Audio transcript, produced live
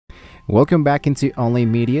Welcome back into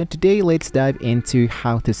Online Media. Today, let's dive into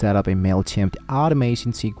how to set up a Mailchimp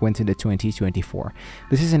automation sequence in the 2024.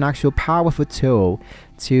 This is an actual powerful tool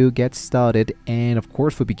to get started, and of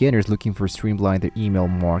course for beginners looking for streamline their email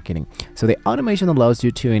marketing. So the automation allows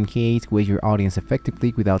you to engage with your audience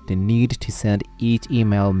effectively without the need to send each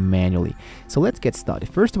email manually. So let's get started.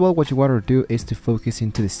 First of all, what you want to do is to focus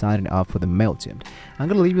into the signing up for the Mailchimp. I'm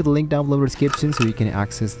going to leave you the link down below in the description so you can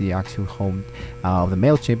access the actual home of the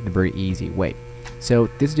Mailchimp in a very easy way. So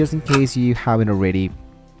this is just in case you haven't already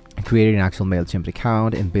created an actual Mailchimp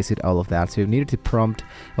account and visit all of that. So you needed to prompt,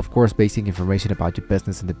 of course, basic information about your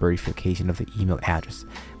business and the verification of the email address.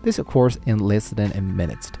 This, of course, in less than a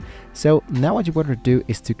minute. So now what you want to do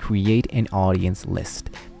is to create an audience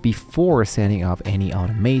list. Before setting up any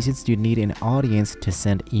automations, you need an audience to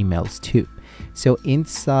send emails to. So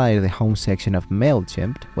inside the home section of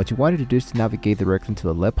Mailchimp, what you want to do is to navigate directly to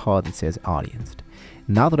the left part that says audience.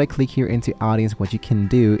 Now that I click here into audience, what you can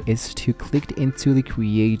do is to click into the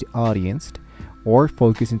create audience or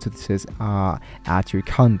focus into this add your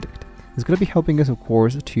contact. It's going to be helping us, of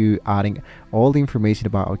course, to adding all the information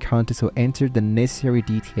about our content. So enter the necessary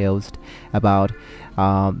details about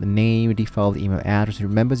the name, default email address.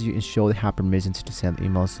 Remember, you ensure they have permissions to send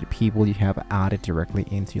emails to the people you have added directly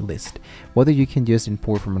into your list. Whether you can just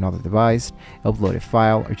import from another device, upload a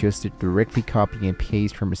file, or just directly copy and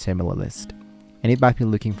paste from a similar list. And it might be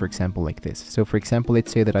looking, for example, like this. So for example,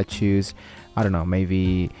 let's say that I choose, I don't know,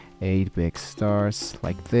 maybe 8 big stars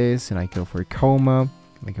like this, and I go for a comma,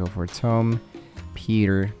 I go for Tom,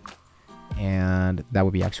 Peter, and that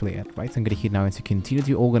would be actually it, right? So I'm going to hit now into continue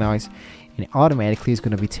to organize, and automatically it's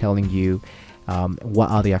going to be telling you what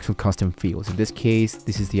are the actual custom fields. In this case,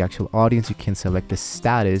 this is the actual audience. You can select the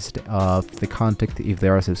status of the contact if they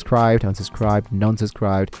are subscribed, unsubscribed,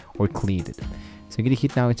 non-subscribed, or cleaned. So I'm going to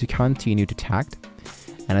hit now into continue to tagged,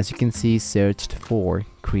 and as you can see, searched for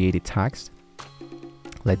created tags.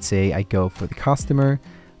 Let's say I go for the customer,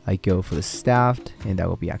 I go for the staff, and that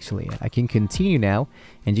will be actually it. I can continue now,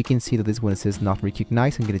 and you can see that this one says not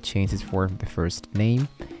recognized. I'm going to change this for the first name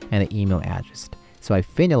and the email address. So I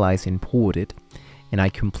finalize imported, and I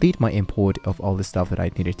complete my import of all the stuff that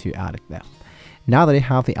I needed to add it there. Now that I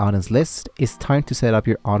have the audience list, it's time to set up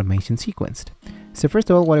your automation sequence. So first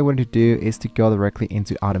of all, what I want to do is to go directly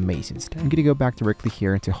into automations. I'm going to go back directly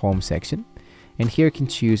here into home section, and here you can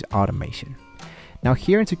choose automation. Now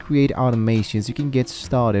here into create automations, you can get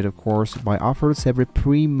started, of course, by offering several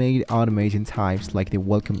pre-made automation types like the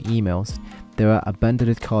welcome emails. There are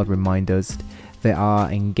abandoned card reminders. There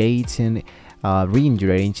are engaging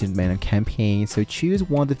re-engagement campaigns. So choose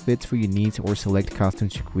one that fits for your needs or select custom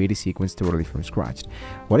to create a sequence totally from scratch.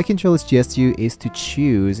 What I can suggest you is to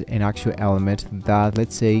choose an actual element that,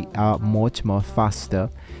 let's say, are much more faster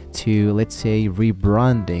to, let's say,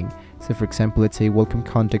 rebranding. So for example, let's say welcome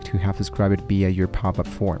contact who have subscribed via your pop-up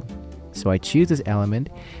form. So I choose this element,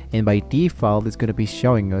 and by default it's going to be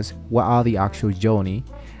showing us what are the actual journey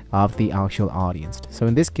of the actual audience. So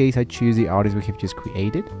in this case, I choose the audience we have just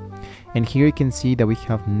created, and here you can see that we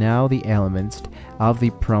have now the elements of the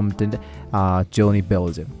prompted journey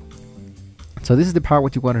builder. So this is the part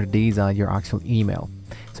what you want to design your actual email.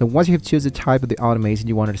 So once you have chosen the type of the automation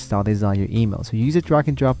you wanted to start design your email, so use a drag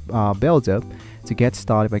and drop builder to get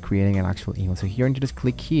started by creating an actual email. So here, you just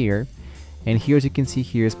click here, and here, as you can see,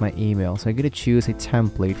 here's my email. So I'm going to choose a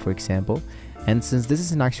template, for example, and since this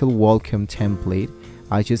is an actual welcome template,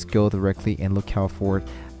 I just go directly and look out for it.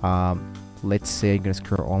 Let's say I'm going to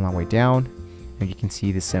scroll all my way down, and you can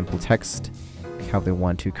see the simple text. We have the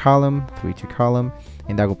 1-2 column, 3-2 column,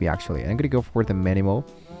 and that will be actually it. I'm going to go for the minimal,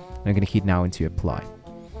 and I'm going to hit now into apply.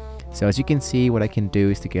 So as you can see, what I can do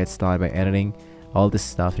is to get started by editing all this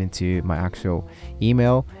stuff into my actual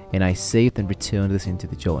email, and I saved and returned this into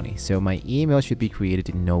the journey. So my email should be created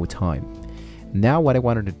in no time. Now what I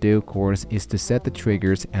wanted to do, of course, is to set the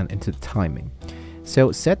triggers and into the timing.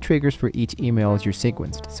 So set triggers for each email as you're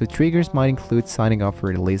sequenced. So triggers might include signing up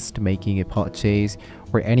for a list, making a purchase,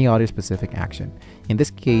 or any other specific action. In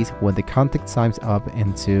this case, when the contact signs up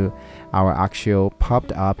into our actual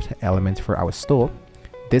popped up element for our store,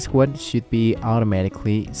 this one should be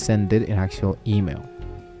automatically sent an actual email.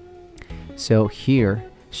 So here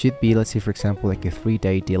should be, let's say for example, like a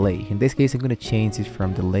 3-day delay. In this case, I'm going to change it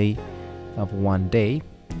from delay of 1 day,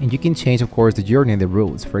 and you can change, of course, the journey and the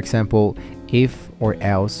rules. For example, if or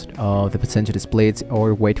else the potential splits,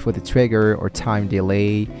 or wait for the trigger, or time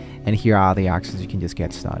delay, and here are the actions you can just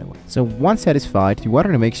get started with. So once satisfied, you want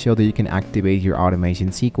to make sure that you can activate your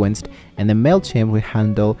automation sequence, and the Mailchimp will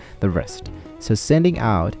handle the rest. So sending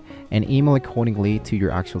out and email accordingly to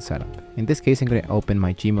your actual setup. In this case, I'm going to open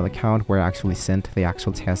my Gmail account where I actually sent the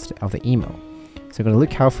actual test of the email. So I'm going to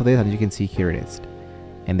look out for this, and as you can see, here it is.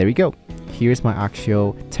 And there we go. Here's my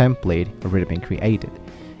actual template already been created.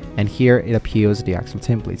 And here it appears the actual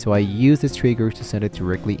template. So I use this trigger to send it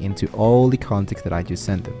directly into all the contacts that I just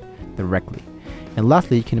sent them directly. And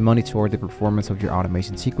lastly, you can monitor the performance of your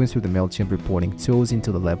automation sequence through the Mailchimp reporting tools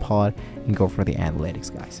into the left pod and go for the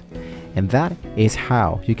analytics, guys. And that is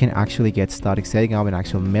how you can actually get started setting up an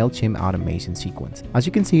actual Mailchimp automation sequence. As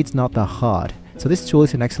you can see, it's not that hard. So this tool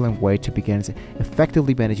is an excellent way to begin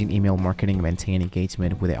effectively managing email marketing and maintain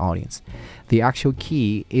engagement with the audience. The actual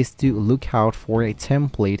key is to look out for a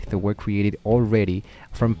template that were created already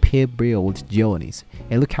from pre-built journeys,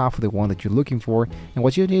 and look out for the one that you're looking for, and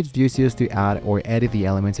what you need to do is just to add or edit the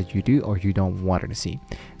elements that you do or you don't want to see.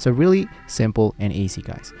 So really simple and easy,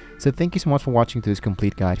 guys. So thank you so much for watching this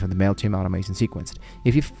complete guide for the Mailchimp automation sequence.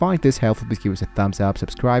 If you find this helpful, please give us a thumbs up,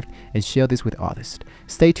 subscribe, and share this with others.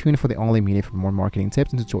 Stay tuned for the only media for more marketing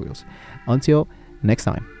tips and tutorials. Until next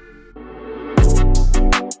time.